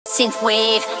synth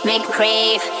wave, make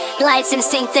crave. Lights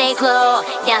instinct they glow,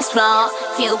 dance floor,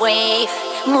 feel wave.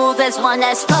 Move as one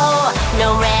as flow,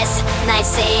 no rest, night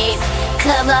save.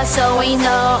 Club love so we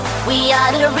know, we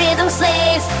are the rhythm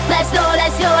slaves. Let's go,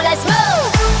 let's go, let's move.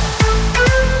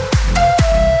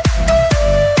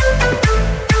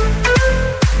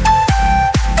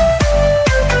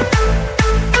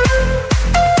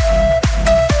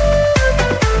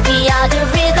 We are the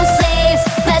rhythm slaves.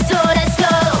 Let's go, let's go.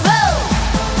 Whoa.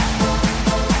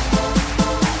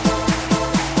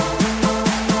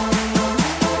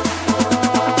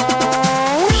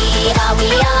 We are, we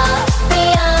are, we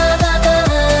are the,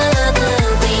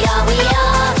 we are, we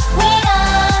are, we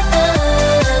are the,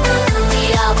 we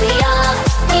are, we are,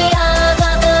 we are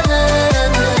the,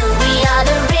 we are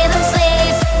the rhythm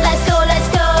slaves. Let's go, let's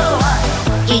go.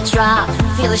 Each drop,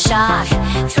 feel a shock.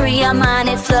 Through your mind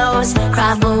it flows.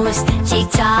 Crowd moves,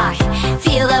 tick-tock.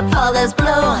 Feel the pulse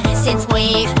blow. Synth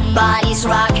wave, bodies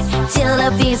rock till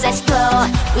the beats explode.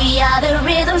 We are the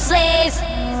rhythm slaves.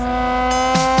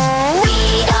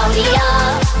 We are, we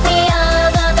are, we are